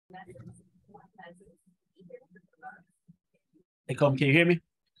Hey, Coleman, can you hear me?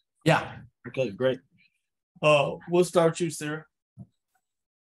 Yeah. Okay, great. We'll start you, Sarah.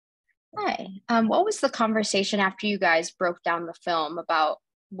 Hi. What was the conversation after you guys broke down the film about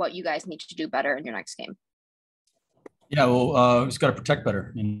what you guys need to do better in your next game? Yeah, well, we just got to protect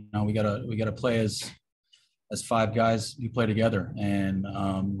better. We gotta play as five guys who play together, and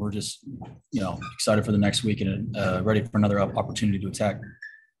we're just excited for the next week and ready for another opportunity to attack.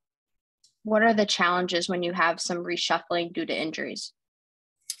 What are the challenges when you have some reshuffling due to injuries?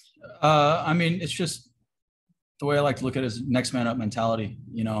 It's just the way I like to look at it is next man up mentality.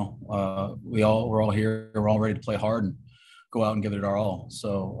 We're all here, we're all ready to play hard and go out and give it our all.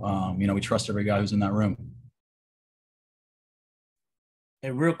 So we trust every guy who's in that room.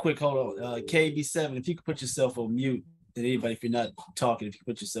 And real quick, hold on. KB7, if you could put yourself on mute, and anybody, if you're not talking, if you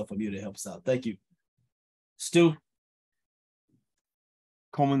could put yourself on mute, it helps out. Thank you. Stu?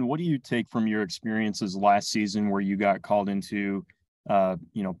 Coleman, what do you take from your experiences last season where you got called into,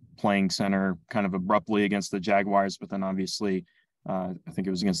 playing center kind of abruptly against the Jaguars, but then obviously I think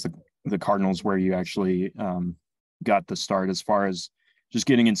it was against the Cardinals where you actually got the start as far as just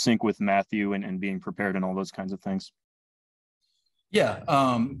getting in sync with Matthew and being prepared and all those kinds of things? Yeah.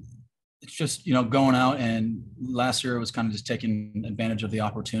 It's just, going out, and last year it was kind of just taking advantage of the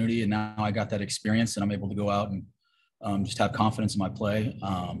opportunity. And now I got that experience and I'm able to go out and just have confidence in my play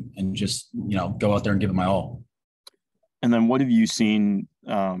and just, go out there and give it my all. And then what have you seen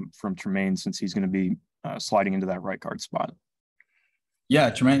from Tremaine since he's going to be sliding into that right guard spot? Yeah,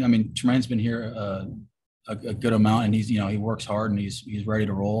 Tremaine's been here a good amount, and he works hard and he's ready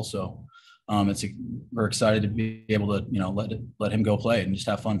to roll. So we're excited to be able to, let him go play and just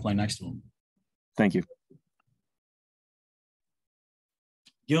have fun playing next to him. Thank you.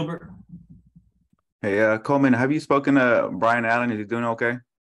 Gilbert? Hey, Coleman, have you spoken to Brian Allen? Is he doing okay?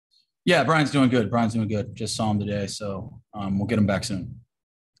 Yeah, Brian's doing good. Just saw him today, so we'll get him back soon.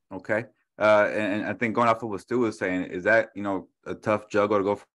 Okay. And I think going off of what Stu was saying, is that, a tough juggle to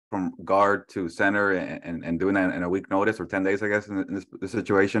go from guard to center and doing that in a week notice or 10 days, I guess, in this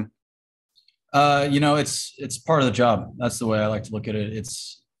situation? It's part of the job. That's the way I like to look at it.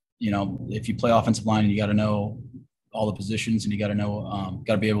 It's, if you play offensive line, you got to know all the positions and you got to know,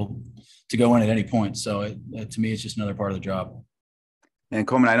 got to be able to go in at any point. So to me, it's just another part of the job. And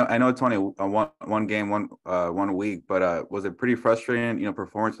Coleman, I know it's only one game, one week, but was it pretty frustrating,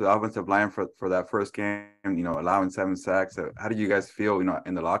 performance with the offensive line for that first game, allowing 7 sacks? How did you guys feel,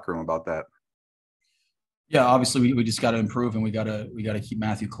 in the locker room about that? Yeah, obviously we just got to improve, and we got to keep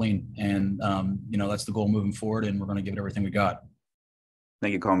Matthew clean, and that's the goal moving forward, and we're going to give it everything we got.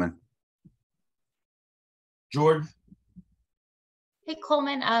 Thank you, Coleman. Jordan? Hey,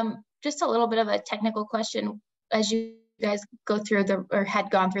 Coleman, just a little bit of a technical question as you guys go through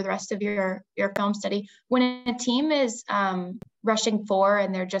had gone through the rest of your film study. When a team is rushing 4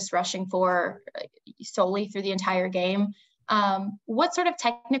 and they're just rushing 4 solely through the entire game, what sort of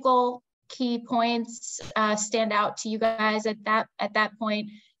technical key points stand out to you guys at that point?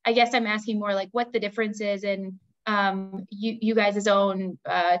 I guess I'm asking more like what the difference is in you guys' own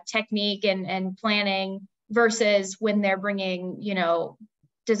technique and planning versus when they're bringing,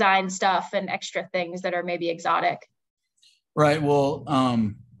 design stuff and extra things that are maybe exotic. Right. Well,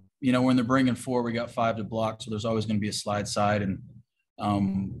 when they're bringing 4, we got 5 to block. So there's always going to be a slide side and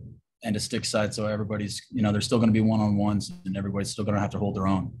a stick side. So everybody's, there's still going to be one-on-ones and everybody's still going to have to hold their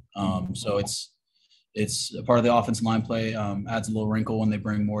own. So it's a part of the offensive line play, adds a little wrinkle when they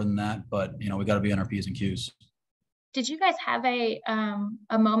bring more than that, but we got to be on our P's and Q's. Did you guys have a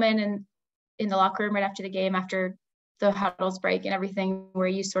moment in the locker room right after the game, after the huddles break and everything, where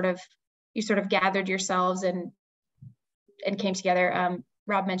you sort of gathered yourselves and came together?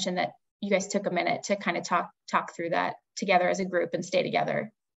 Rob mentioned that you guys took a minute to kind of talk through that together as a group and stay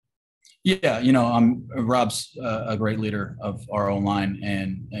together. Yeah, Rob's a great leader of our own line,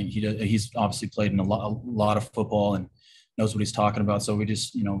 and he's obviously played in a lot of football and knows what he's talking about. So we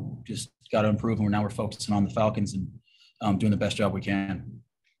just got to improve, and now we're focusing on the Falcons and doing the best job we can.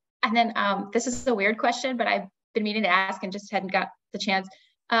 And then this is a weird question, but I've been meaning to ask and just hadn't got the chance.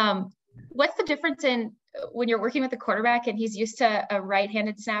 What's the difference in when you're working with a quarterback and he's used to a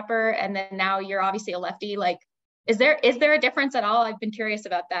right-handed snapper, and then now you're obviously a lefty? Like, is there a difference at all? I've been curious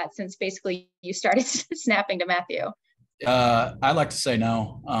about that since basically you started snapping to Matthew. I'd like to say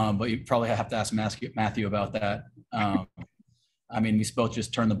no, but you probably have to ask Matthew about that. We both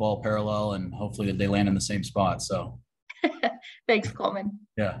just turn the ball parallel, and hopefully they land in the same spot. So, thanks, Coleman.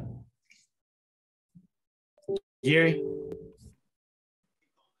 Yeah. Gary?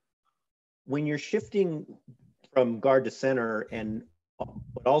 When you're shifting from guard to center and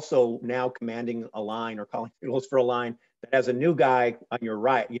but also now commanding a line or calling signals for a line that has a new guy on your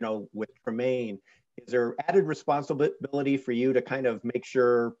right, you know, with Tremaine. Is there added responsibility for you to kind of make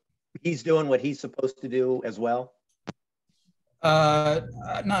sure he's doing what he's supposed to do as well?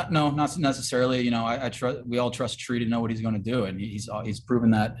 Not necessarily. You know, I trust, we all trust Tree to know what he's going to do, and he's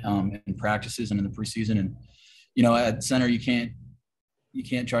proven that in practices and in the preseason. And you know, at center, you can't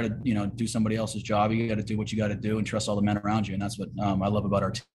try to, you know, do somebody else's job. You got to do what you got to do and trust all the men around you, and that's what I love about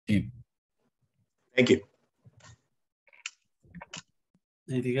our team. Thank you.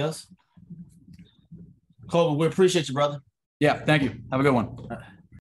 Anything else? Coleman, we appreciate you, brother. Yeah, thank you. Have a good one.